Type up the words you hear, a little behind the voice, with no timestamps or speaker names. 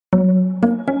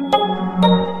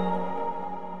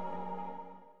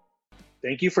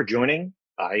Thank you for joining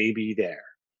IAB There.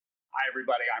 Hi,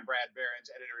 everybody. I'm Brad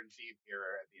Behrens, editor-in-chief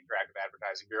here at the Interactive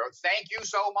Advertising Bureau. Thank you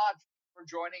so much for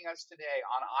joining us today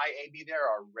on IAB There,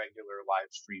 our regular live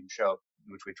stream show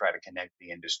in which we try to connect the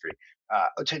industry.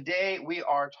 Today, we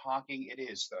are talking, it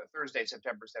is Thursday,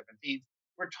 September 17th.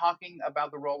 We're talking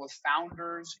about the role of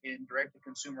founders in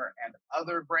direct-to-consumer and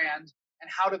other brands and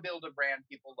how to build a brand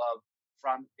people love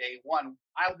from day one.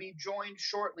 I'll be joined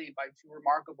shortly by two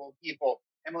remarkable people.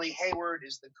 Emily Hayward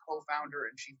is the co-founder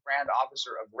and chief brand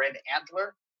officer of Red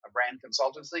Antler, a brand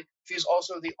consultancy. She's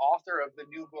also the author of the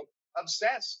new book,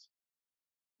 Obsessed,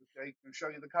 which I can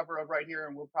show you the cover of right here,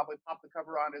 and we'll probably pop the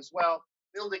cover on as well.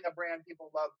 Building a brand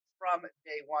people love from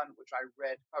day one, which I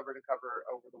read cover to cover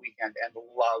over the weekend and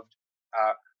loved.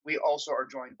 We also are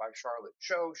joined by Charlotte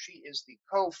Cho. She is the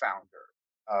co-founder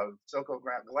of Soko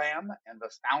Glam and the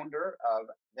founder of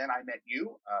Then I Met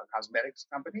You, a cosmetics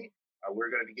company.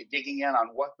 We're going to be digging in on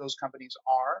what those companies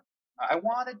are. I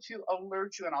wanted to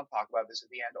alert you, and I'll talk about this at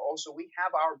the end. Also, we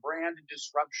have our Brand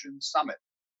Disruption Summit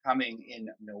coming in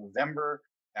November.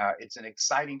 It's an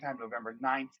exciting time, November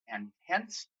 9th and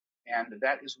 10th. And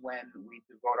that is when we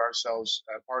devote ourselves,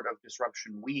 part of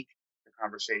Disruption Week, to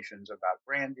conversations about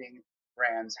branding,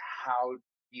 brands, how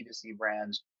D2C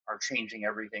brands are changing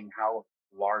everything, how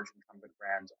large incumbent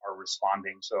brands are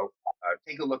responding. So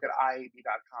take a look at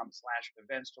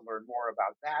iab.com/events to learn more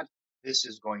about that. This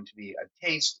is going to be a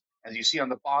taste. As you see on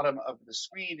the bottom of the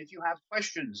screen, if you have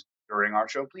questions during our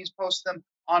show, please post them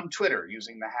on Twitter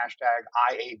using the hashtag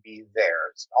IABThere.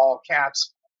 It's all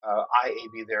caps,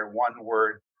 IABThere, one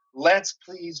word. Let's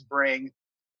please bring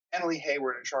Emily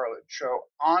Hayward and Charlotte Cho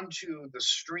onto the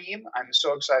stream. I'm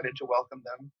so excited to welcome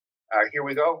them. Here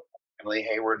we go. Emily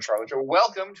Hayward and Charlotte Cho,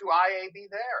 welcome to IAB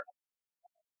There.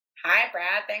 Hi,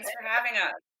 Brad. Thanks for having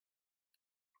us.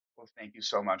 Well, thank you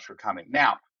so much for coming.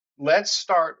 Now, let's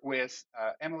start with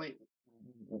Emily.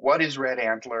 What is Red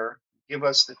Antler? Give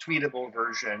us the tweetable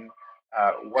version.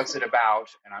 What's it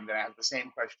about? And I'm going to ask the same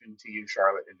question to you,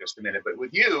 Charlotte, in just a minute. But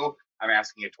with you, I'm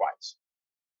asking it twice.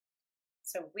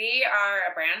 So we are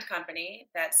a brand company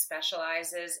that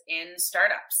specializes in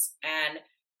startups. And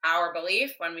our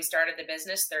belief when we started the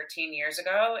business 13 years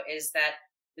ago is that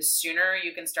the sooner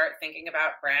you can start thinking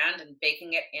about brand and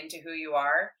baking it into who you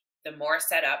are, the more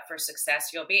set up for success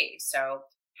you'll be. So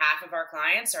half of our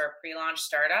clients are pre-launch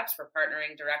startups. We're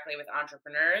partnering directly with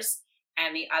entrepreneurs.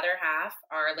 And the other half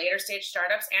are later stage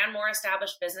startups and more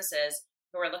established businesses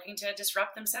who are looking to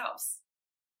disrupt themselves.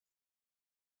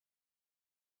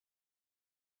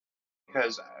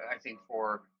 Because I think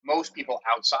for most people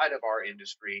outside of our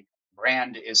industry,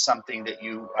 brand is something that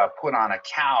you put on a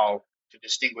cow to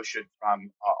distinguish it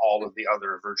from all of the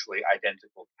other virtually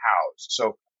identical cows.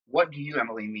 So what do you,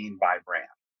 Emily, mean by brand?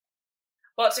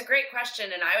 Well, it's a great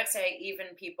question. And I would say even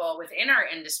people within our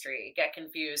industry get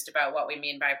confused about what we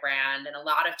mean by brand. And a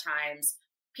lot of times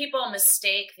people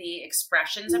mistake the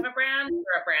expressions of a brand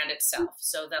for a brand itself.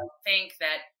 So they'll think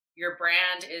that your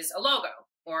brand is a logo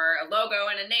or a logo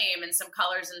and a name and some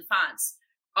colors and fonts.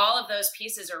 All of those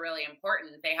pieces are really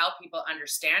important. They help people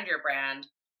understand your brand.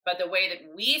 But the way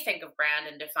that we think of brand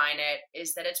and define it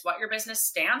is that it's what your business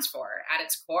stands for at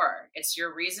its core. It's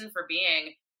your reason for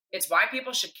being. It's why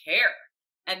people should care.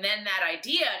 And then that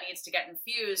idea needs to get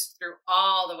infused through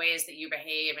all the ways that you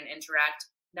behave and interact,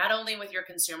 not only with your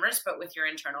consumers, but with your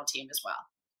internal team as well.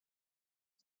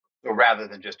 So rather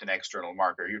than just an external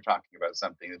marker, you're talking about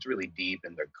something that's really deep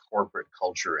in the corporate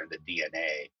culture and the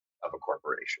DNA of a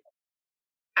corporation.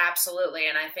 Absolutely.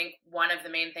 And I think one of the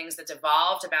main things that's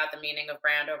evolved about the meaning of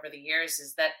brand over the years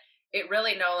is that it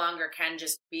really no longer can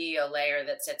just be a layer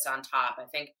that sits on top. I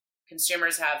think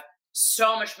consumers have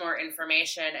so much more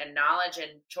information and knowledge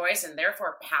and choice and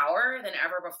therefore power than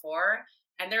ever before.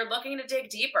 And they're looking to dig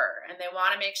deeper and they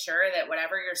want to make sure that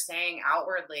whatever you're saying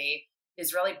outwardly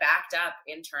is really backed up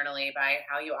internally by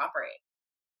how you operate.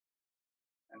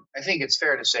 I think it's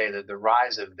fair to say that the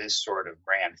rise of this sort of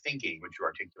brand thinking, which you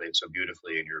articulate so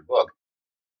beautifully in your book,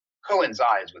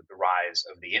 coincides with the rise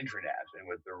of the internet and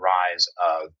with the rise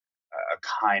of a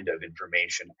kind of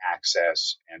information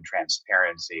access and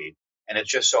transparency. And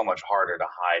it's just so much harder to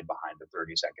hide behind the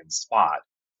 30-second spot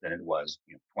than it was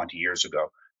 20 years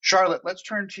ago. Charlotte, let's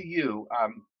turn to you.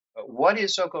 What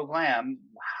is Soko Glam?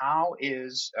 How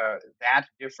is that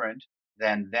different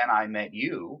than Then I Met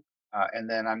You? And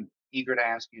then I'm eager to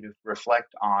ask you to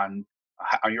reflect on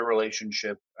your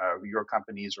relationship, your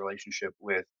company's relationship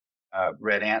with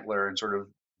Red Antler and sort of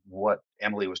what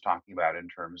Emily was talking about in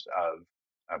terms of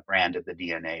a brand at the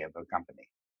DNA of a company.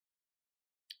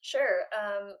 Sure.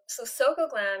 So Soko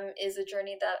Glam is a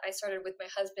journey that I started with my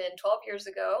husband 12 years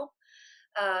ago.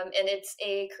 And it's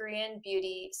a Korean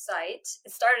beauty site.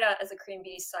 It started out as a Korean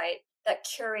beauty site that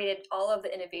curated all of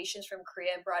the innovations from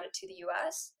Korea and brought it to the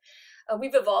US.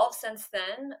 We've evolved since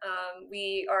then.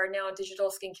 We are now a digital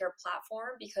skincare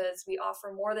platform because we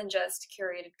offer more than just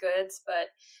curated goods, but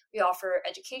we offer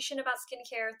education about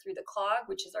skincare through the Clog,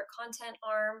 which is our content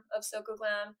arm of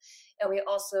SocoGlam. And we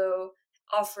also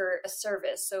offer a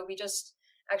service. So we just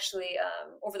actually,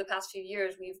 over the past few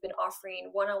years, we've been offering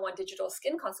one-on-one digital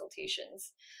skin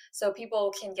consultations. So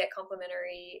people can get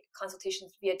complimentary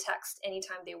consultations via text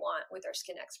anytime they want with our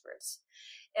skin experts.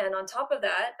 And on top of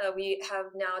that, we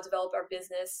have now developed our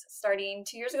business starting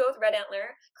 2 years ago with Red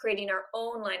Antler, creating our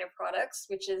own line of products,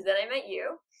 which is Then I Met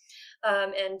You.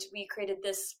 And we created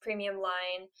this premium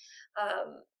line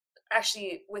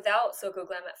actually without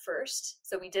SocoGlam at first.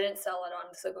 So we didn't sell it on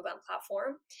the SocoGlam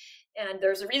platform. And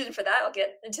there's a reason for that. I'll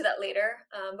get into that later.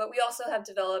 But we also have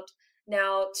developed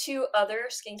now 2 other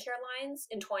skincare lines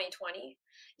in 2020.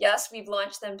 Yes, we've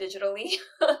launched them digitally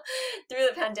through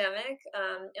the pandemic.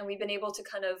 And we've been able to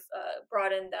kind of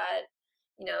broaden that,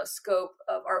 scope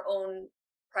of our own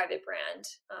private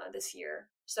brand this year.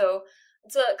 So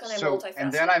it's a kind of multifaceted.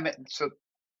 And then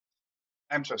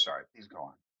I'm so sorry. Please go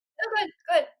on. Oh,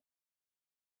 good.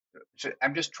 So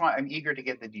I'm eager to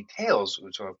get the details.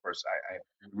 So of course I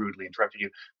rudely interrupted you.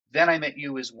 Then I Met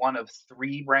You is one of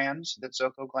 3 brands that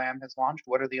SocoGlam has launched.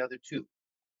 What are the other 2?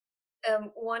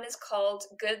 One is called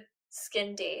Good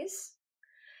Skin Days.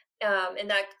 And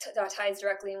that ties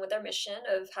directly in with our mission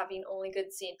of having only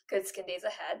good skin days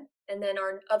ahead. And then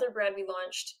our other brand we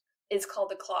launched is called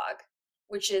The Clog,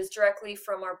 which is directly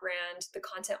from our brand, the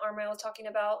content arm I was talking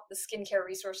about, the skincare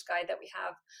resource guide that we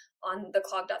have on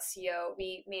theclog.co.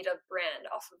 We made a brand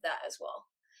off of that as well.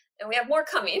 And we have more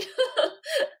coming.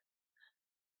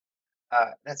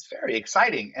 That's very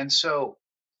exciting. And so,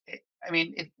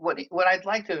 what I'd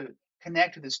like to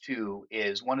connect this to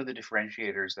is one of the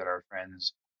differentiators that our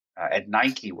friends at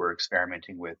Nike were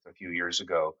experimenting with a few years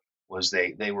ago was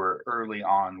they were early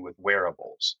on with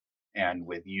wearables and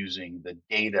with using the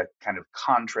data kind of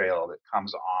contrail that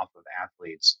comes off of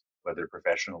athletes, whether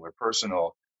professional or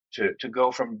personal, to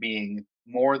go from being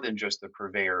more than just the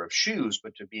purveyor of shoes,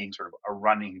 but to being sort of a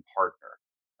running partner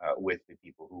with the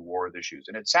people who wore the shoes.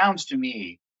 And it sounds to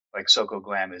me like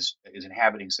SocoGlam is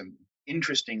inhabiting some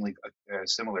interestingly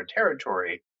similar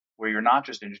territory where you're not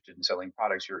just interested in selling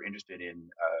products, you're interested in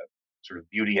sort of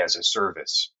beauty as a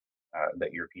service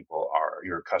that your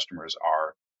customers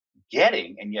are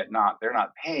getting, and yet they're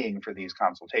not paying for these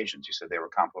consultations. You said they were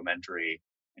complimentary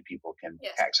and people can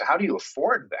pay. So how do you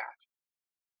afford that?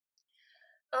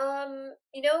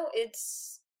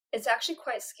 It's actually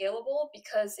quite scalable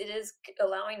because it is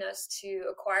allowing us to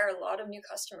acquire a lot of new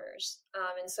customers.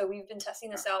 And so we've been testing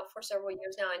this out for several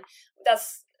years now. And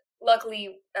that's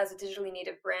luckily, as a digitally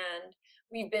native brand,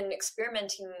 we've been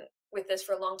experimenting with this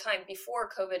for a long time before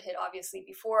COVID hit, obviously,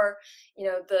 before,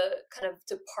 the kind of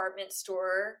department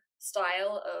store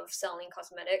style of selling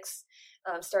cosmetics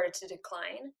started to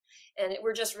decline. And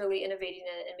we're just really innovating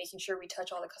it and making sure we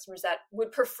touch all the customers that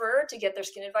would prefer to get their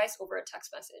skin advice over a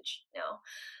text message now.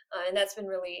 And that's been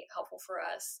really helpful for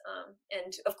us.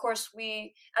 And of course,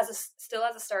 we, still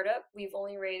as a startup, we've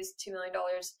only raised $2 million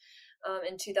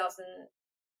in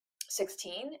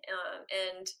 2016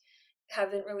 and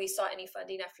haven't really sought any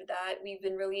funding after that. We've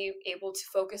been really able to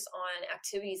focus on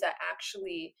activities that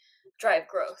actually drive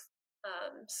growth.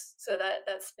 So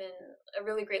that's been a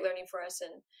really great learning for us.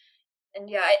 And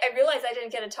yeah, I realized I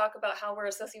didn't get to talk about how we're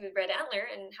associated with Red Antler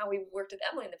and how we've worked with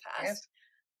Emily in the past.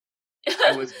 Yes.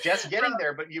 I was just getting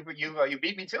there, but you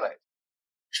beat me to it.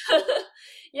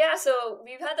 Yeah, so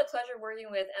we've had the pleasure of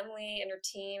working with Emily and her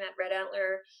team at Red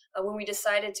Antler when we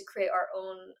decided to create our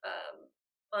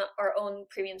own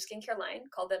premium skincare line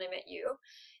called Then I Met You.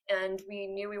 And we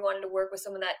knew we wanted to work with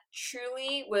someone that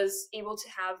truly was able to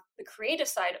have the creative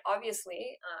side,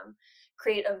 obviously,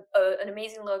 create an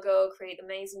amazing logo, create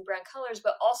amazing brand colors,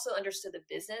 but also understood the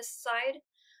business side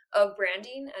of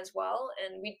branding as well.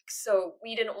 And we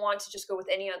didn't want to just go with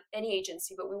any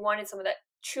agency, but we wanted someone that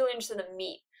truly understood the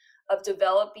meat of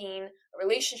developing a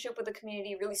relationship with the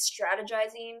community, really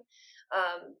strategizing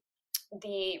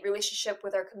the relationship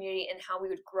with our community and how we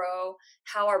would grow,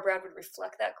 how our brand would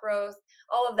reflect that growth.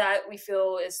 All of that we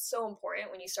feel is so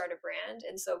important when you start a brand.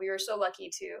 And so we were so lucky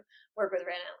to work with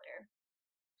Red Antler.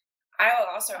 I will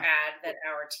also add that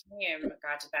our team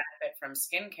got to benefit from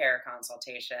skincare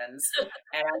consultations. And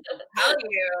I will tell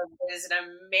you, it is an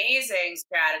amazing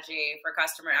strategy for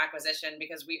customer acquisition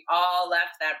because we all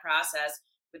left that process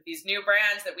with these new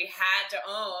brands that we had to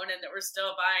own and that we're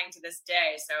still buying to this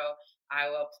day. So I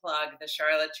will plug the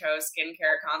Charlotte Cho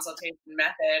skincare consultation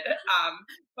method,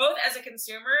 both as a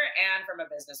consumer and from a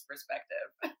business perspective.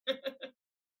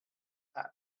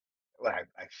 Well,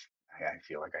 I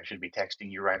feel like I should be texting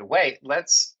you right away.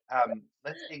 Let's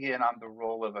dig in on the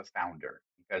role of a founder,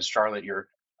 because Charlotte, you're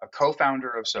a co-founder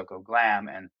of Soko Glam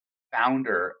and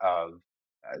founder of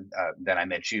Then I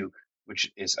Met You,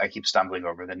 which is, I keep stumbling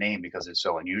over the name because it's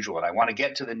so unusual, and I want to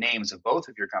get to the names of both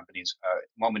of your companies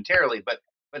momentarily. But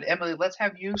Emily, let's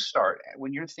have you start.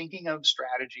 When you're thinking of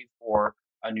strategy for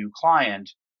a new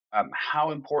client,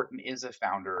 how important is a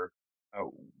founder? uh,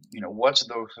 what's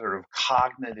the sort of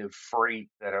cognitive freight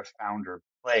that a founder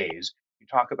plays? You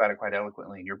talk about it quite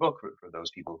eloquently in your book for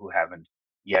those people who haven't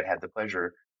yet had the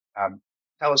pleasure. Um,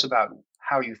 Tell us about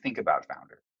how you think about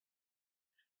founder.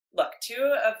 Look,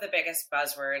 two of the biggest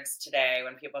buzzwords today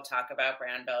when people talk about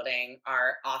brand building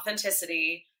are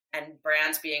authenticity and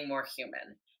brands being more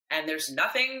human. And there's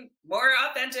nothing more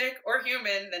authentic or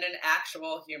human than an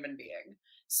actual human being.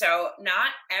 So, not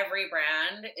every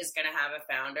brand is going to have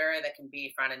a founder that can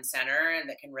be front and center and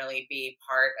that can really be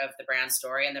part of the brand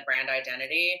story and the brand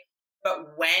identity.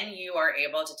 But when you are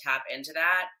able to tap into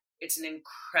that, it's an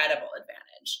incredible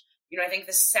advantage. I think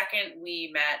the second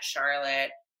we met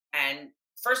Charlotte, and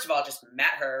first of all, just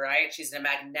met her, right? She's a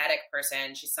magnetic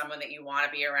person. She's someone that you want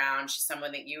to be around. She's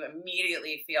someone that you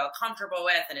immediately feel comfortable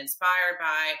with and inspired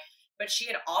by. But she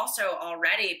had also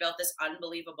already built this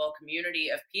unbelievable community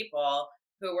of people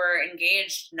who were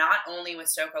engaged not only with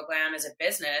Soko Glam as a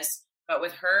business, but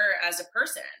with her as a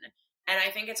person. And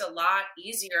I think it's a lot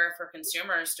easier for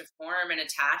consumers to form an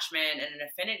attachment and an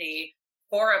affinity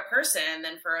for a person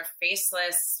than for a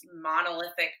faceless,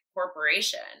 monolithic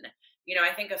corporation.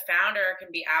 I think a founder can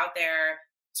be out there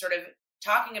sort of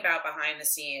talking about behind the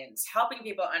scenes, helping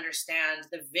people understand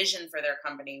the vision for their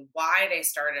company, why they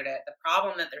started it, the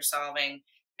problem that they're solving,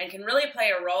 and can really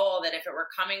play a role that if it were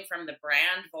coming from the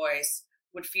brand voice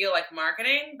would feel like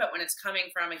marketing, but when it's coming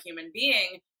from a human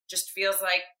being, just feels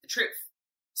like the truth.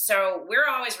 So we're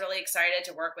always really excited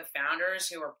to work with founders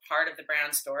who are part of the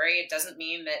brand story. It doesn't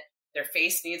mean that their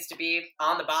face needs to be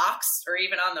on the box or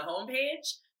even on the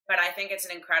homepage, but I think it's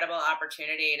an incredible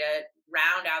opportunity to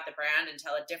round out the brand and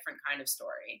tell a different kind of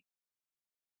story.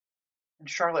 And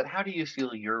Charlotte, how do you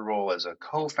feel your role as a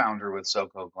co-founder with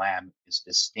Soko Glam is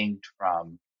distinct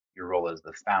from your role as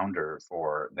the founder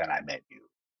for Then I Met You?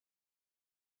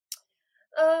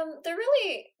 They're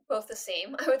really both the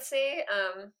same, I would say.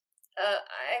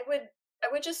 I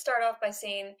would just start off by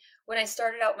saying when I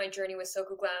started out my journey with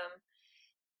Soko Glam,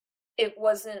 it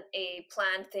wasn't a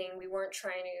planned thing. We weren't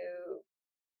trying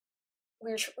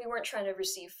to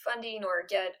receive funding or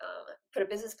get put a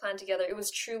business plan together. It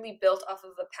was truly built off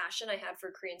of a passion I had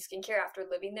for Korean skincare after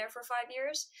living there for 5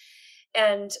 years.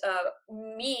 And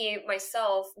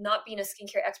myself, not being a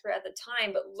skincare expert at the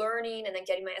time, but learning and then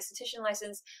getting my esthetician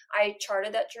license, I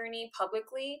charted that journey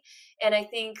publicly. And I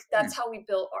think that's how we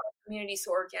built our community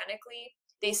so organically.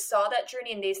 They saw that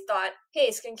journey and they thought,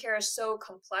 hey, skincare is so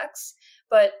complex,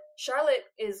 but Charlotte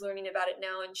is learning about it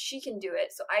now and she can do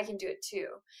it, so I can do it too.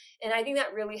 And I think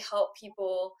that really helped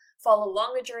people follow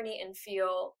along the journey and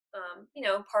feel,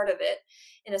 part of it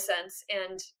in a sense.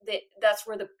 And that's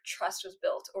where the trust was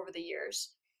built over the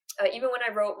years. Even when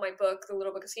I wrote my book, The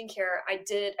Little Book of Skincare, I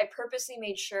purposely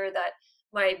made sure that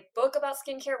my book about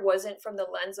skincare wasn't from the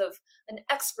lens of an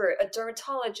expert, a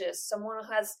dermatologist, someone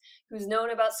who's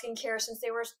known about skincare since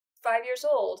they were 5 years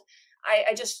old.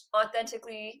 I just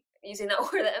authentically, using that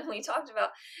word that Emily talked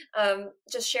about,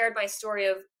 just shared my story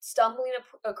of stumbling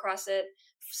across it,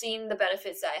 seeing the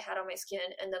benefits that I had on my skin,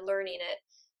 and then learning it.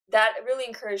 That really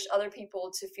encouraged other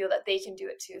people to feel that they can do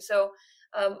it too. So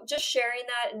just sharing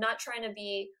that and not trying to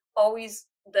be always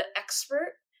the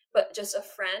expert, but just a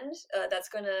friend that's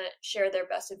going to share their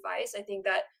best advice. I think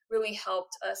that really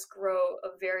helped us grow a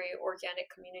very organic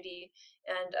community.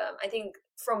 And I think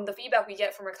from the feedback we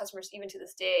get from our customers, even to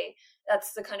this day,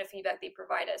 that's the kind of feedback they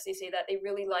provide us. They say that they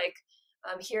really like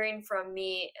hearing from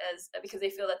me because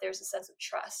they feel that there's a sense of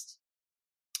trust.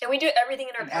 And we do everything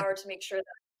in our power to make sure that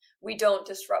we don't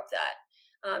disrupt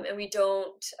that. And we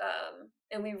don't,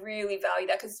 and we really value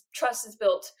that because trust is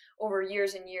built over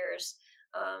years and years.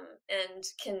 And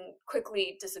can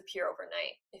quickly disappear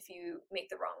overnight if you make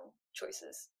the wrong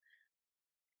choices.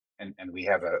 And we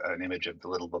have an image of the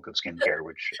Little Book of Skincare,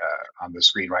 which on the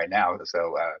screen right now.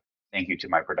 So thank you to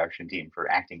my production team for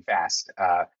acting fast.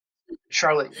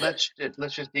 Charlotte, let's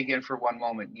just dig in for one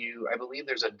moment. I believe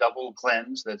there's a double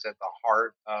cleanse that's at the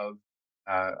heart of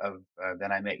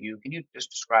Then I Met You. Can you just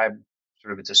describe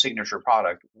sort of it's a signature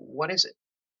product? What is it?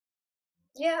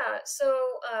 Yeah, so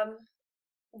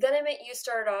Then I Met You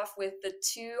started off with the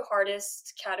two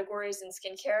hardest categories in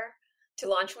skincare to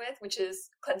launch with, which is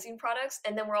cleansing products,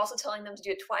 and then we're also telling them to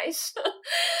do it twice.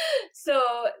 So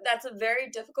that's a very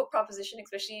difficult proposition,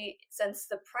 especially since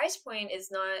the price point is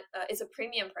not it's a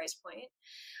premium price point.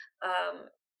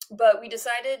 But we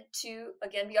decided to,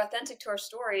 again, be authentic to our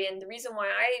story. And the reason why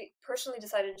I personally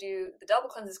decided to do the double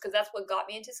cleanse is because that's what got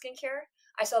me into skincare.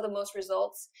 I saw the most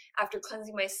results after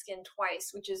cleansing my skin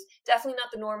twice, which is definitely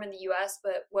not the norm in the US,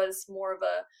 but was more of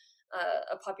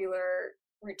a popular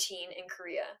routine in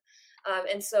Korea.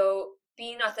 And so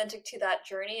being authentic to that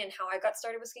journey and how I got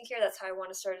started with skincare, that's how I want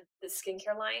to start the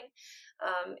skincare line.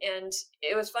 And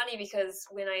it was funny because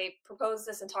when I proposed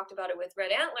this and talked about it with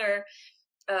Red Antler,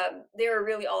 they were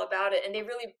really all about it, and they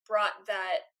really brought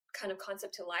that kind of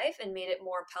concept to life and made it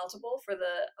more palatable for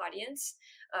the audience.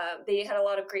 They had a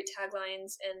lot of great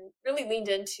taglines and really leaned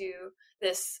into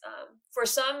this. For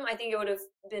some, I think it would have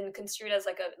been construed as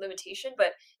like a limitation,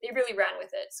 but they really ran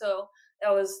with it. So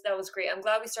that was great. I'm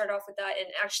glad we started off with that. And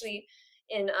actually,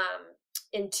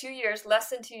 in 2 years, less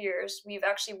than 2 years, we've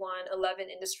actually won 11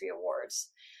 industry awards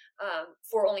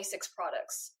for only 6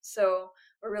 products. So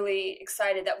we're really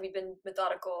excited that we've been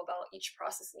methodical about each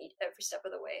process and every step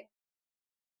of the way.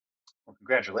 Well,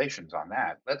 congratulations on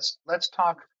that. Let's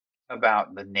talk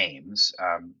about the names.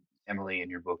 Emily, in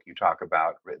your book, you talk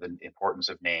about the importance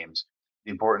of names,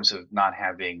 the importance of not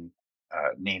having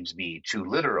names be too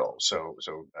literal. So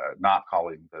not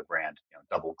calling the brand,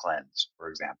 Double Cleanse, for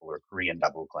example, or Korean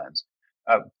Double Cleanse.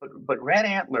 But Red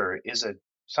Antler is a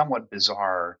somewhat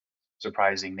bizarre,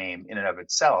 surprising name in and of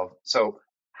itself. So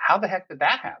how the heck did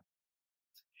that happen?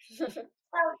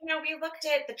 Well, we looked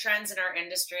at the trends in our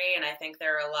industry, and I think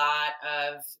there are a lot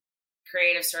of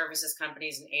creative services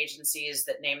companies and agencies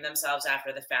that name themselves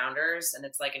after the founders, and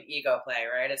it's like an ego play,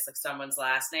 right? It's like someone's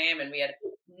last name, and we had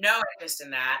no interest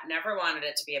in that, never wanted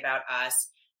it to be about us.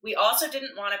 We also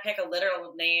didn't want to pick a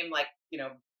literal name like,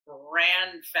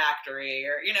 Brand Factory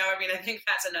or, I think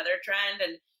that's another trend.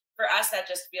 And for us, that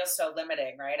just feels so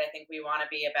limiting, right? I think we want to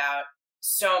be about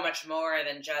so much more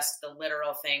than just the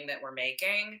literal thing that we're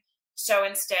making. So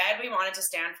instead, we wanted to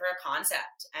stand for a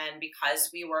concept. And because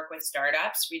we work with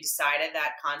startups, we decided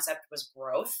that concept was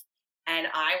growth. And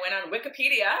I went on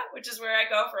Wikipedia, which is where I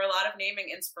go for a lot of naming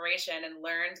inspiration, and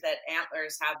learned that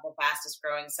antlers have the fastest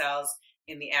growing cells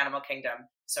in the animal kingdom.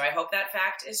 So I hope that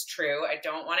fact is true. I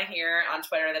don't want to hear on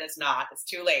Twitter that it's not. It's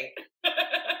too late.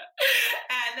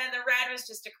 And then the red was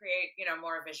just to create,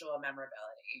 more visual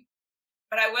memorability.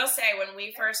 But I will say, when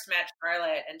we first met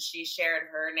Charlotte and she shared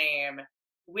her name,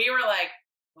 we were like,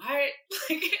 what? Like,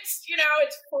 it's,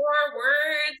 it's 4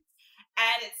 words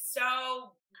and it's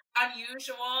so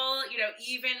unusual,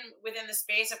 even within the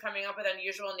space of coming up with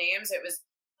unusual names, it was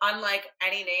unlike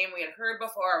any name we had heard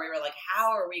before. We were like,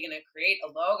 how are we going to create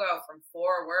a logo from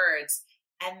 4 words?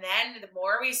 And then the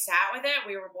more we sat with it,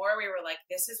 we were like,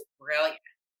 this is brilliant.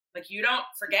 Like, you don't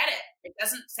forget it. It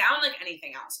doesn't sound like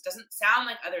anything else. It doesn't sound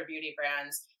like other beauty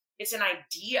brands. It's an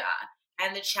idea.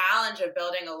 And the challenge of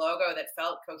building a logo that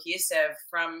felt cohesive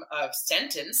from a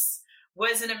sentence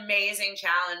was an amazing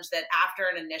challenge that after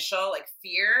an initial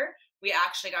fear, we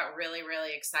actually got really,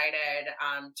 really excited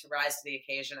to rise to the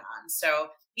occasion on. So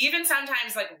even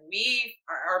sometimes we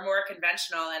are more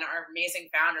conventional, and our amazing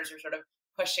founders are sort of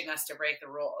pushing us to break the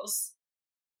rules.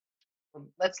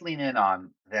 Let's lean in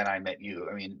on Then I Met You.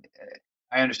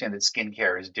 I understand that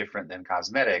skincare is different than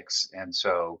cosmetics. And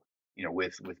so,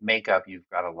 with makeup, you've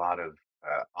got a lot of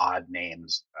odd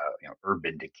names,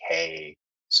 Urban Decay,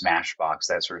 Smashbox,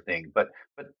 that sort of thing. But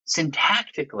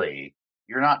syntactically,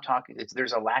 you're not talking.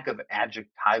 There's a lack of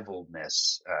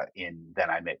adjectivalness in Then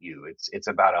I Met You. It's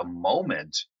about a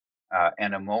moment,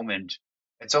 and a moment.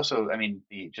 It's also,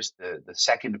 the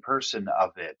second person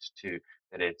of it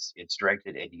that it's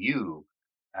directed at you,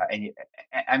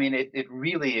 it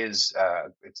really is.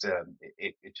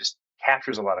 It just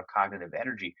captures a lot of cognitive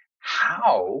energy.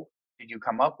 How did you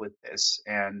come up with this,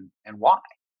 and why?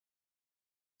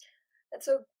 That's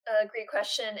a great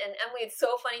question. And Emily, it's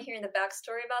so funny hearing the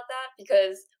backstory about that,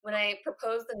 because when I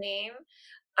proposed the name,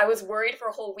 I was worried for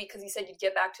a whole week because you said you'd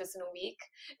get back to us in a week.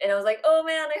 And I was like, oh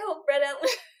man, I hope Red Antler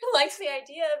likes the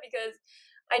idea, because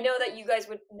I know that you guys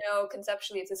would know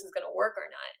conceptually if this is going to work or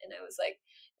not. And I was like,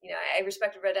 I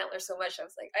respected Red Antler so much. I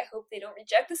was like, I hope they don't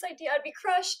reject this idea. I'd be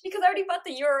crushed because I already bought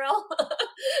the URL.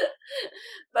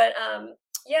 But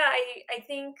yeah, I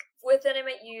think with Then I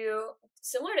Met You,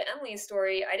 similar to Emily's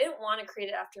story, I didn't want to create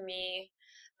it after me.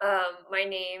 My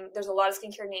name, there's a lot of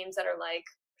skincare names that are like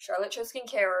Charlotte Cho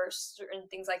Skincare or certain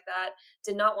things like that.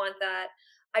 Did not want that.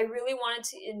 I really wanted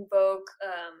to invoke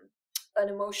an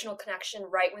emotional connection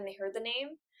right when they heard the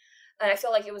name. and I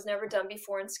felt like it was never done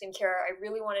before in skincare. I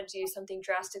really wanted to do something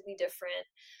drastically different.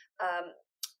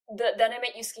 The Then I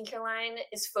Met You skincare line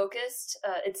is focused,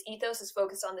 its ethos is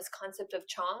focused on this concept of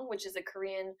Chong, which is a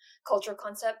Korean cultural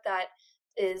concept that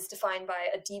is defined by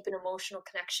a deep and emotional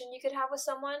connection you could have with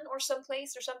someone or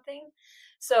someplace or something.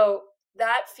 So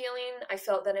that feeling I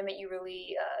felt Then I Met You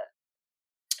really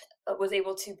was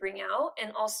able to bring out.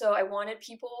 And also I wanted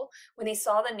people, when they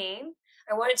saw the name,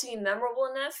 I wanted it to be memorable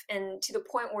enough and to the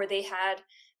point where they had,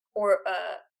 or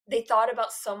they thought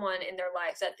about someone in their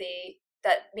life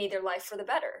that made their life for the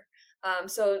better.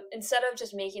 So instead of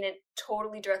just making it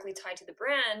totally directly tied to the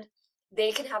brand,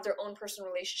 they can have their own personal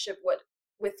relationship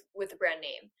with the brand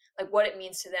name, like what it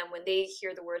means to them when they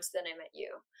hear the words "Then I Met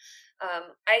You."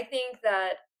 I think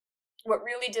that what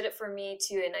really did it for me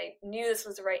too, and I knew this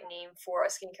was the right name for a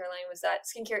skincare line, was that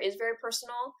skincare is very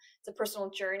personal. It's a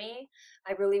personal journey.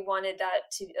 I really wanted that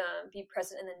to be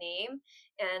present in the name.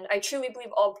 And I truly believe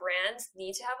all brands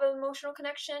need to have an emotional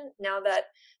connection. Now that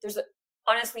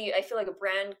honestly, I feel like a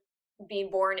brand being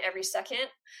born every second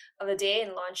of the day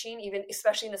and launching, even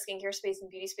especially in the skincare space and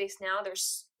beauty space now,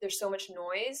 there's so much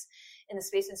noise in the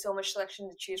space and so much selection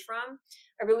to choose from.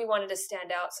 I really wanted to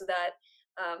stand out so that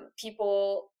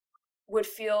people would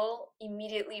feel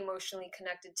immediately emotionally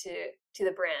connected to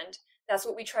the brand. That's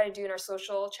what we try to do in our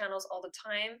social channels all the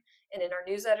time and in our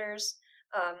newsletters.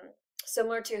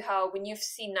 Similar to how when you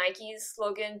see Nike's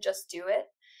slogan, "Just do it,"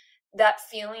 that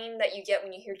feeling that you get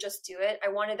when you hear "Just do it," I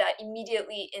wanted that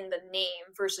immediately in the name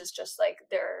versus just like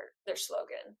their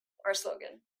slogan, our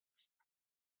slogan.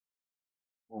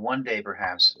 Well, one day,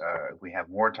 perhaps, if we have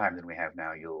more time than we have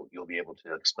now, you'll be able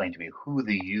to explain to me who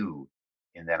the "you"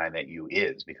 in "Then I Met You"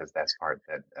 is, because that's part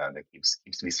that keeps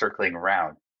me circling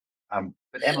around.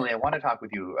 But Emily, I want to talk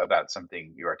with you about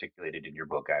something you articulated in your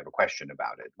book. I have a question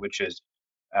about it, which is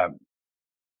um,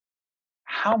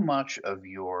 how much of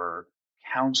your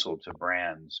counsel to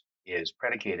brands is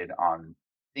predicated on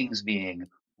things being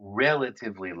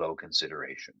relatively low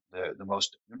consideration? The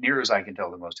most, near as I can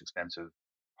tell, the most expensive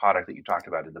product that you talked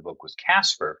about in the book was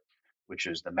Casper, which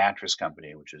is the mattress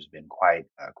company, which has been quite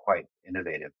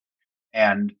innovative.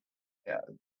 And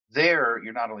uh, there,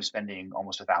 you're not only spending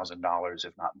almost $1,000,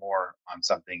 if not more, on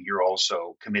something, you're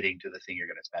also committing to the thing you're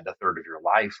going to spend a third of your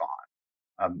life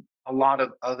on. A lot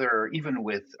of other, even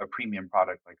with a premium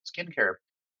product like skincare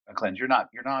cleanse, you're not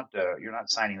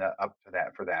signing up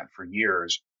for that for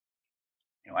years.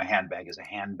 A handbag is a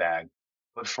handbag,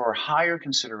 but for higher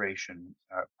consideration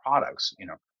products,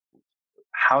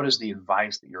 how does the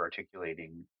advice that you're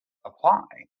articulating apply?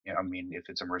 I mean, if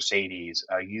it's a Mercedes,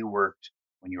 you worked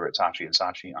when you were at Saatchi and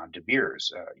Saatchi on De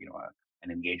Beers.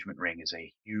 An engagement ring is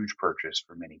a huge purchase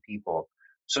for many people.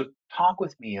 So, talk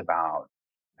with me about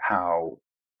how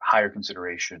higher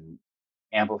consideration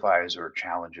amplifies or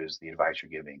challenges the advice you're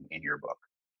giving in your book.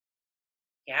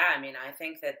 Yeah, I mean, I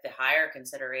think that the higher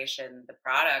consideration, the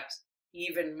product,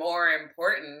 even more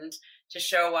important to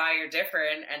show why you're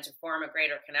different and to form a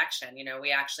greater connection.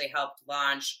 We actually helped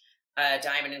launch a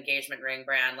diamond engagement ring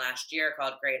brand last year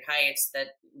called Great Heights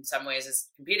that in some ways is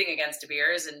competing against De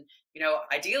Beers. And,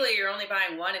 ideally you're only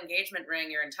buying one engagement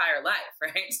ring your entire life,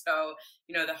 right? So,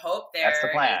 the hope That's the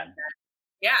there is plan.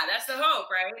 yeah, that's the hope,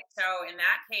 right? So in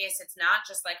that case, it's not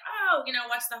just like, oh,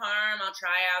 what's the harm? I'll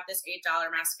try out this $8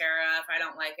 mascara. If I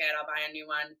don't like it, I'll buy a new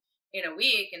one in a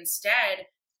week. Instead,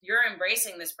 you're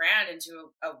embracing this brand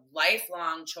into a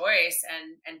lifelong choice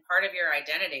and part of your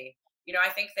identity. I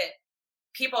think that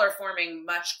people are forming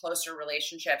much closer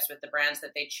relationships with the brands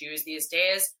that they choose these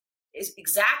days is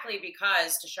exactly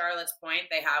because, to Charlotte's point,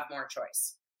 they have more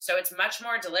choice. So it's much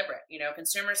more deliberate.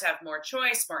 Consumers have more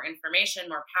choice, more information,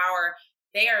 more power.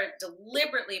 They are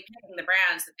deliberately picking the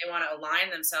brands that they want to align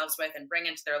themselves with and bring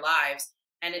into their lives.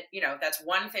 And that's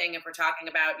one thing if we're talking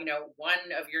about,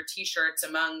 one of your t-shirts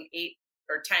among 8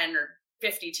 or 10 or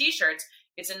 50 t-shirts.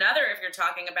 It's another if you're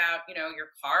talking about, your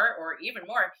car or even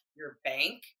more, your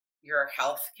bank, your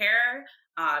healthcare,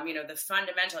 the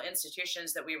fundamental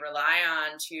institutions that we rely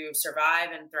on to survive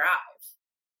and thrive.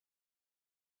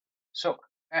 So,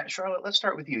 Charlotte, let's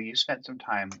start with you. You spent some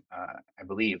time, I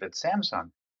believe, at Samsung.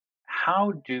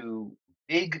 How do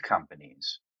big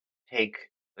companies take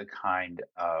the kind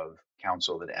of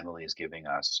counsel that Emily is giving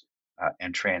us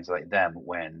and translate them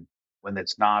when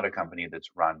it's not a company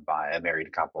that's run by a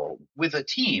married couple with a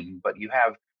team, but you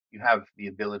have the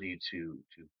ability to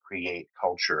create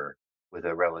culture with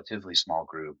a relatively small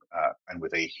group and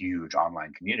with a huge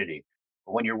online community.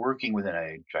 But when you're working within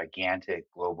a gigantic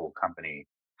global company,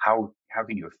 how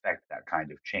can you affect that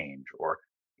kind of change? Or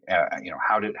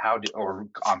how did or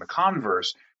on the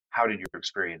converse, how did your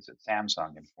experience at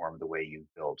Samsung inform the way you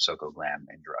build SocoGlam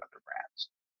and your other brands?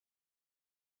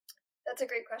 That's a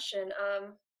great question.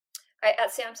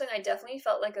 At Samsung, I definitely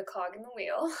felt like a cog in the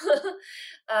wheel.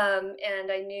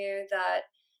 And I knew that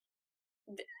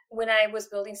when I was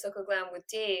building SocoGlam with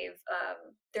Dave,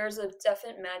 there's a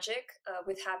definite magic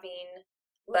with having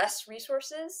less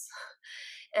resources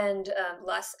and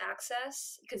less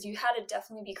access because you had to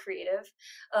definitely be creative.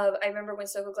 I remember when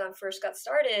SocoGlam first got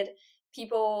started,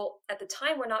 people at the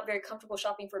time were not very comfortable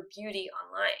shopping for beauty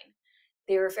online.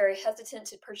 They were very hesitant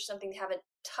to purchase something they haven't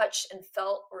touched and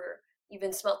felt or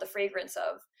even smelt the fragrance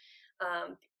of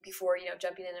before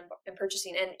jumping in and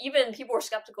purchasing. And even people were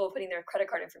skeptical of putting their credit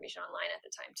card information online at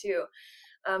the time too.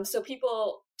 So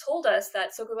people told us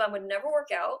that SocoGlam would never work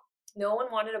out. No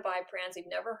one wanted to buy brands they've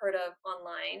never heard of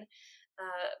online.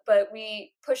 But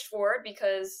we pushed forward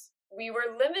because we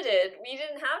were limited. We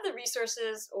didn't have the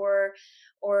resources or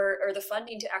the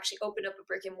funding to actually open up a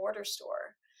brick and mortar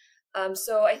store.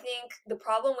 So I think the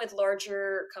problem with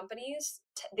larger companies,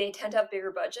 they tend to have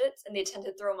bigger budgets and they tend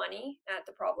to throw money at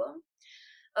the problem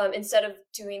instead of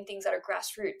doing things that are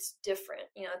grassroots different.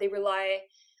 They rely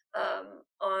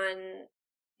on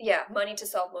money to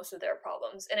solve most of their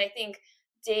problems. And I think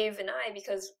Dave and I,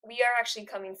 because we are actually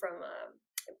coming from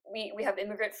we have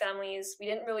immigrant families, we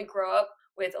didn't really grow up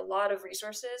with a lot of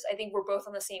resources. I think we're both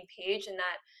on the same page in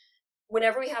that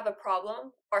whenever we have a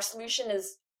problem, our solution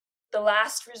is the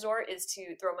last resort is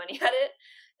to throw money at it.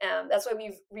 That's why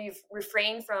we've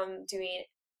refrained from doing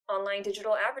online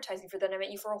digital advertising for the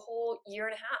NetMenu for a whole year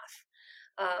and a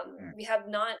half. We have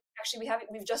not actually,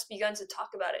 we've just begun to talk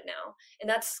about it now. And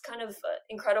that's kind of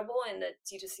incredible in the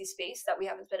D2C space that we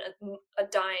haven't spent a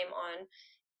dime on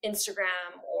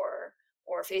Instagram or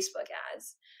Facebook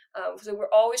ads. So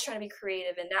we're always trying to be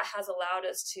creative, and that has allowed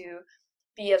us to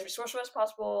be as resourceful as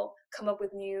possible, come up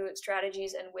with new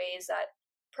strategies and ways that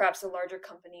perhaps the larger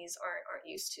companies aren't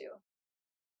used to.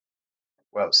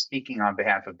 Well, speaking on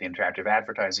behalf of the Interactive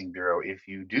Advertising Bureau, if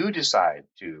you do decide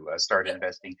to start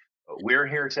investing, we're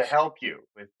here to help you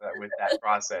with that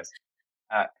process.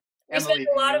 Emily, do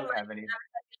you have any?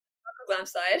 Glam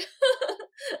side.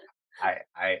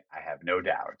 I have no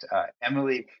doubt.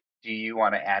 Emily, do you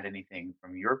want to add anything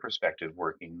from your perspective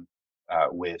working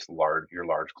with your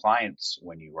large clients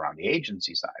when you were on the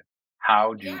agency side?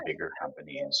 How do bigger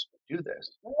companies do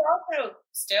this? We also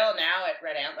still now at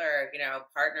Red Antler,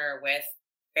 partner with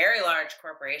very large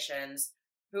corporations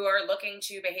who are looking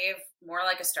to behave more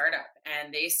like a startup,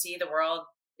 and they see the world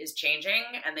is changing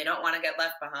and they don't want to get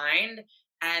left behind.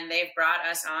 And they've brought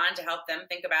us on to help them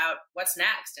think about what's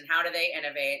next and how do they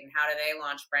innovate and how do they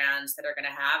launch brands that are going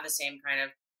to have the same kind of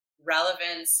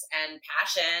relevance and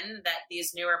passion that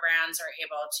these newer brands are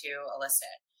able to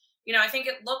elicit. I think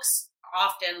it looks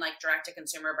often like direct to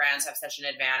consumer brands have such an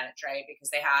advantage, right?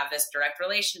 Because they have this direct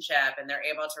relationship and they're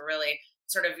able to really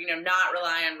sort of, not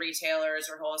rely on retailers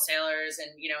or wholesalers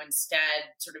and, instead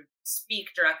sort of speak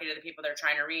directly to the people they're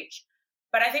trying to reach.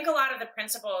 But I think a lot of the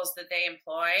principles that they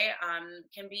employ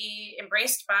can be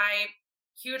embraced by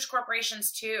huge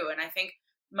corporations too. And I think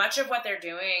much of what they're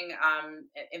doing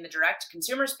in the direct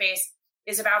consumer space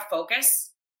is about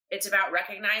focus. It's about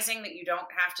recognizing that you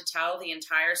don't have to tell the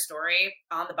entire story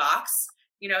on the box.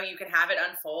 You can have it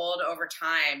unfold over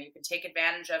time. You can take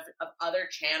advantage of other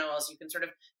channels. You can sort of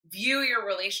view your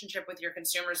relationship with your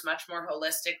consumers much more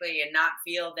holistically and not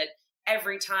feel that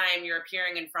every time you're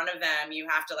appearing in front of them, you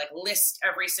have to list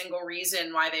every single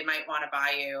reason why they might want to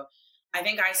buy you. I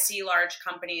think I see large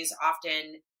companies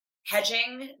often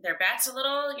hedging their bets a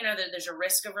little. There's a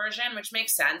risk aversion, which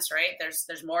makes sense, right?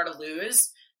 There's more to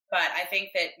lose. But I think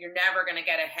that you're never going to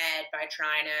get ahead by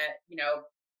trying to,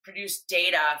 produce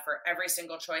data for every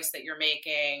single choice that you're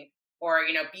making or,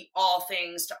 be all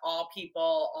things to all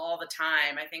people all the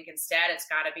time. I think instead it's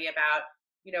got to be about,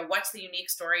 what's the unique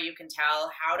story you can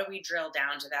tell? How do we drill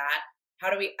down to that?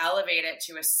 How do we elevate it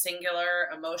to a singular,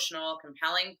 emotional,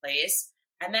 compelling place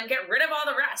and then get rid of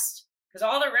all the rest? Because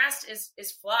all the rest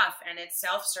is fluff and it's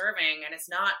self-serving and it's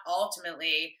not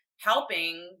ultimately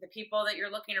helping the people that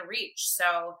you're looking to reach.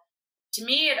 So to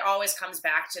me, it always comes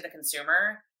back to the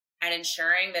consumer and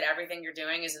ensuring that everything you're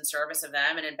doing is in service of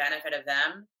them and in benefit of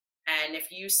them. And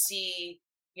if you see,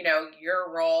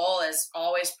 your role as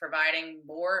always providing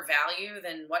more value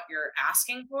than what you're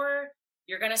asking for,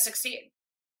 you're going to succeed.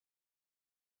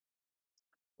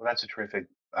 Well, that's a terrific,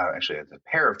 actually, it's a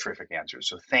pair of terrific answers.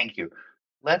 So thank you.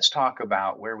 Let's talk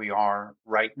about where we are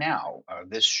right now.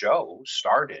 This show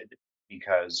started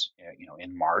because,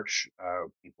 in March,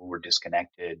 people were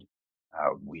disconnected.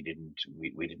 We didn't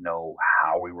know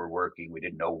how we were working. We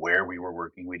didn't know where we were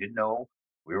working. We didn't know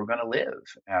we were going to live.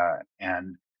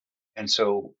 And And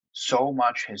so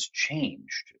much has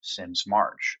changed since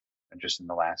March, and just in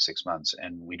the last 6 months,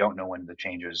 and we don't know when the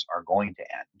changes are going to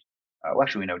end. Well,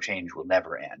 actually, we know change will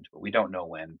never end, but we don't know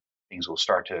when things will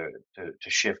start to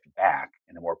shift back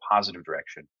in a more positive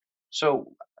direction.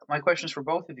 So, my question is for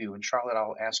both of you, and Charlotte,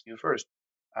 I'll ask you first.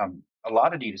 A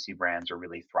lot of D2C brands are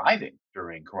really thriving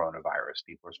during coronavirus.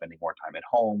 People are spending more time at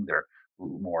home. They're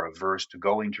more averse to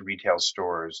going to retail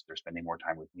stores. They're spending more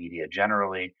time with media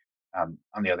generally. On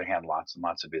the other hand, lots and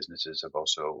lots of businesses have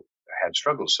also had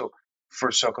struggles. So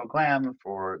for Soko Glam,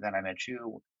 for Then I Met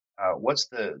You, what's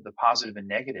the positive and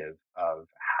negative of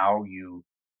how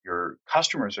your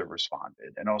customers have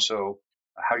responded, and also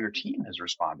how your team has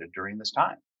responded during this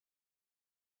time?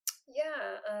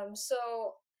 Yeah.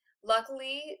 So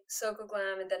luckily, Soko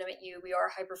Glam and Then I Met You, we are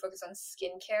hyper focused on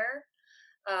skincare.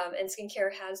 And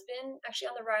skincare has been actually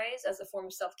on the rise as a form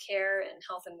of self care and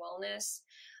health and wellness,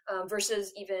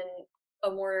 versus even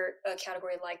a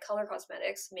category like color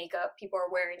cosmetics, makeup. People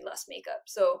are wearing less makeup.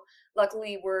 So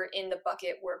luckily, we're in the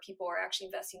bucket where people are actually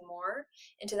investing more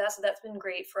into that. So that's been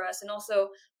great for us. And also,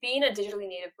 being a digitally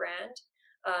native brand,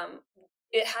 um,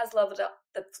 it has leveled up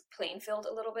the playing field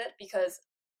a little bit, because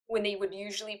when they would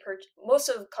usually purchase, most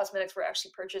of cosmetics were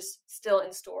actually purchased still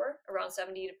in store, around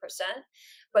 70%.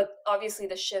 But obviously,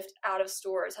 the shift out of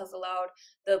stores has allowed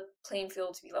the playing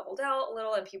field to be leveled out a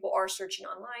little, and people are searching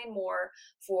online more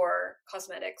for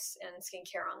cosmetics and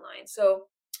skincare online. So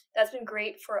that's been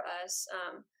great for us.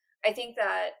 I think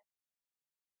that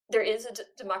there is a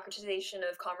democratization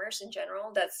of commerce in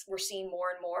general that's we're seeing more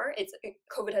and more.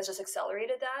 COVID has just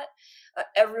accelerated that.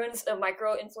 Everyone's a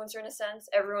micro influencer in a sense.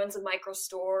 Everyone's a micro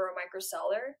store or micro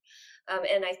seller,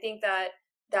 and I think that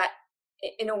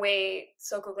in a way,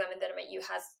 Soko Glam and Then I Met You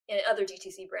has, and other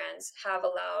DTC brands have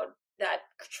allowed that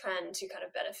trend to kind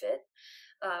of benefit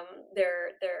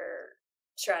their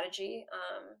strategy.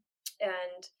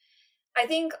 And I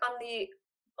think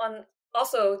on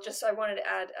also, just I wanted to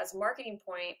add as a marketing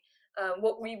point,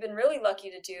 what we've been really lucky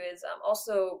to do is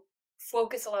also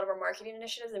focus a lot of our marketing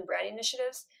initiatives and branding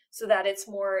initiatives so that it's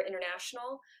more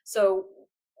international. So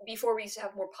before, we used to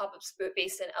have more pop-ups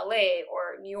based in LA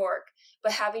or New York,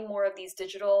 but having more of these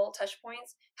digital touch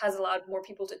points has allowed more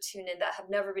people to tune in that have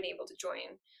never been able to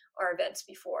join our events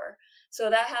before. So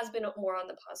that has been more on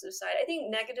the positive side. I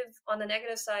think on the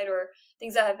negative side, or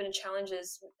things that have been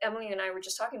challenges, Emily and I were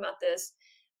just talking about this.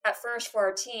 At first, for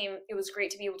our team, it was great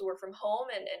to be able to work from home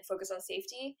and focus on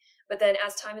safety. But then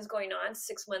as time is going on,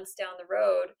 6 months down the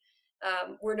road,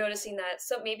 we're noticing that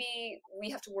maybe we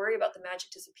have to worry about the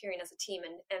magic disappearing as a team,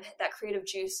 and that creative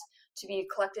juice to be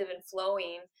collective and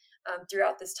flowing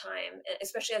throughout this time,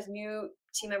 especially as new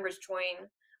team members join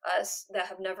us that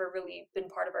have never really been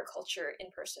part of our culture in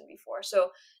person before.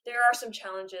 So there are some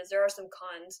challenges, there are some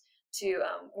cons to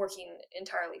working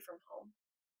entirely from home.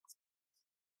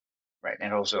 Right.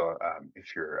 And also,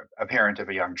 if you're a parent of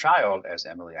a young child, as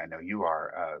Emily, I know you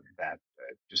are, that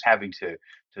just having to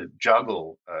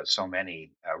juggle so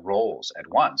many roles at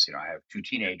once. I have two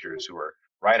teenagers who are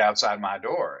right outside my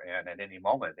door, and at any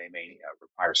moment they may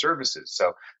require services.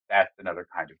 So that's another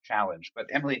kind of challenge. But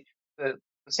Emily, the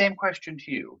same question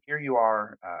to you. Here you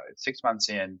are, 6 months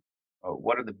in.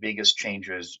 What are the biggest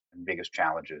changes and biggest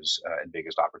challenges and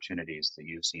biggest opportunities that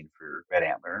you've seen for Red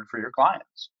Antler and for your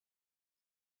clients?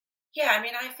 Yeah, I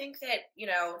mean, I think that,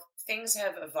 things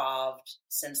have evolved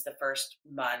since the first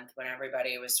month when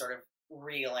everybody was sort of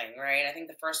reeling, right? I think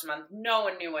the first month, no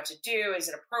one knew what to do. Is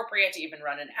it appropriate to even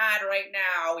run an ad right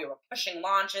now? We were pushing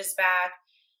launches back.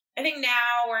 I think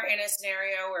now we're in a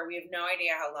scenario where we have no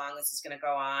idea how long this is going to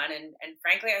go on. And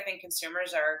frankly, I think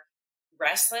consumers are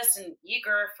restless and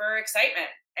eager for excitement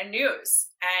and news.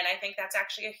 And I think that's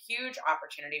actually a huge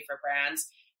opportunity for brands,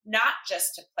 not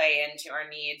just to play into our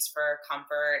needs for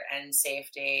comfort and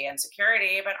safety and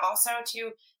security, but also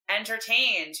to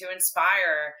entertain, to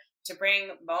inspire, to bring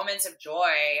moments of joy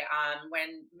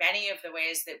when many of the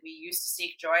ways that we used to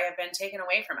seek joy have been taken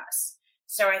away from us.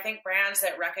 So I think brands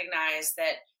that recognize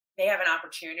that they have an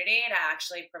opportunity to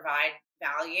actually provide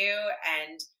value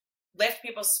and lift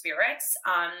people's spirits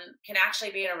can actually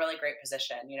be in a really great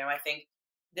position. I think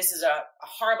this is a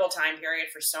horrible time period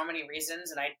for so many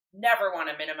reasons, and I never want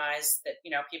to minimize that.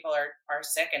 People are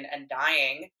sick and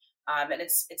dying, and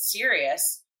it's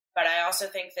serious. But I also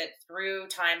think that through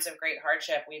times of great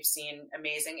hardship, we've seen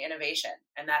amazing innovation,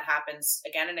 and that happens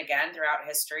again and again throughout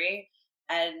history.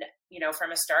 And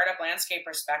from a startup landscape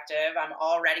perspective, I'm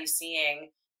already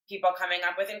seeing people coming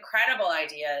up with incredible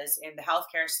ideas in the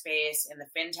healthcare space, in the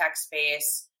fintech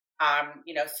space.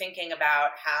 Thinking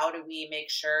about how do we make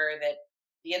sure that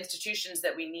the institutions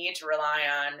that we need to rely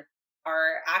on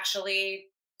are actually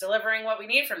delivering what we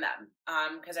need from them.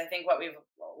 Because I think what we've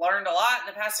learned a lot in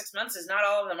the past 6 months is not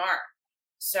all of them are.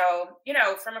 So,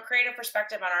 from a creative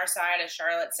perspective on our side, as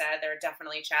Charlotte said, there are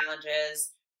definitely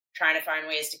challenges trying to find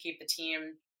ways to keep the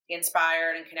team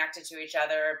inspired and connected to each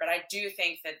other. But I do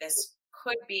think that this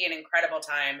could be an incredible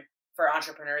time for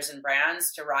entrepreneurs and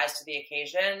brands to rise to the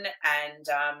occasion and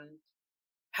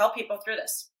help people through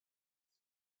this.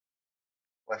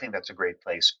 Well, I think that's a great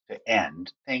place to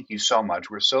end. Thank you so much.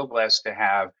 We're so blessed to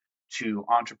have two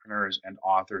entrepreneurs and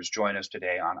authors join us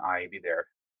today on IAB There.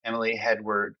 Emily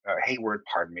Hayward of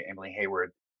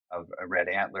Red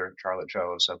Antler, Charlotte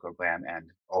Cho of Soko Glam,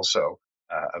 and also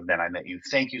of Then I Met You.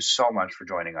 Thank you so much for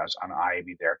joining us on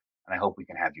IAB There, and I hope we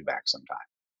can have you back sometime.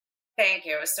 Thank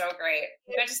you. It was so great.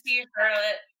 Good to see you,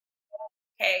 Charlotte.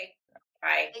 Okay.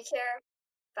 Bye. Take care.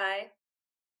 Bye.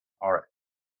 All right.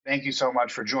 Thank you so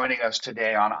much for joining us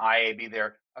today on IAB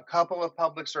There. A couple of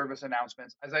public service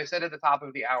announcements. As I said at the top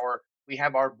of the hour, we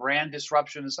have our Brand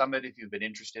Disruption Summit. If you've been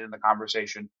interested in the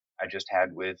conversation I just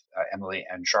had with Emily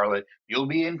and Charlotte, you'll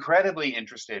be incredibly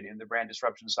interested in the Brand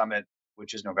Disruption Summit,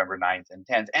 which is November 9th and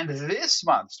 10th. And this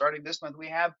month, starting this month, we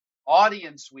have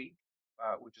Audience Week,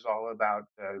 which is all about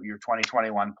your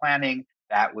 2021 planning.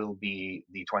 That will be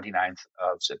the 29th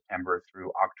of September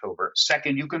through October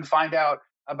 2nd. You can find out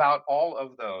about all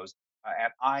of those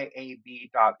at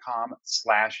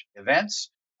iab.com/events.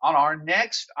 On our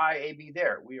next IAB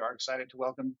There, we are excited to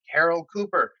welcome Carol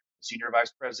Cooper, Senior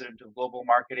Vice President of Global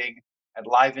Marketing at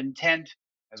Live Intent,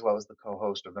 as well as the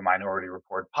co-host of the Minority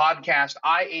Report podcast.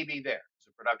 IAB There is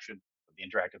a production of the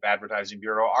Interactive Advertising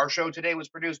Bureau. Our show today was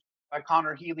produced by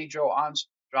Connor Healy, Joe Ons,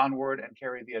 John Ward, and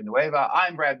Carrie Villanueva.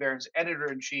 I'm Brad Behrens,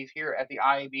 Editor-in-Chief here at the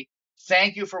IAB.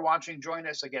 Thank you for watching. Join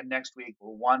us again next week.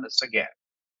 Once again,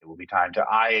 it will be time to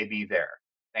IAB There.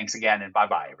 Thanks again, and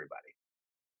bye-bye, everybody.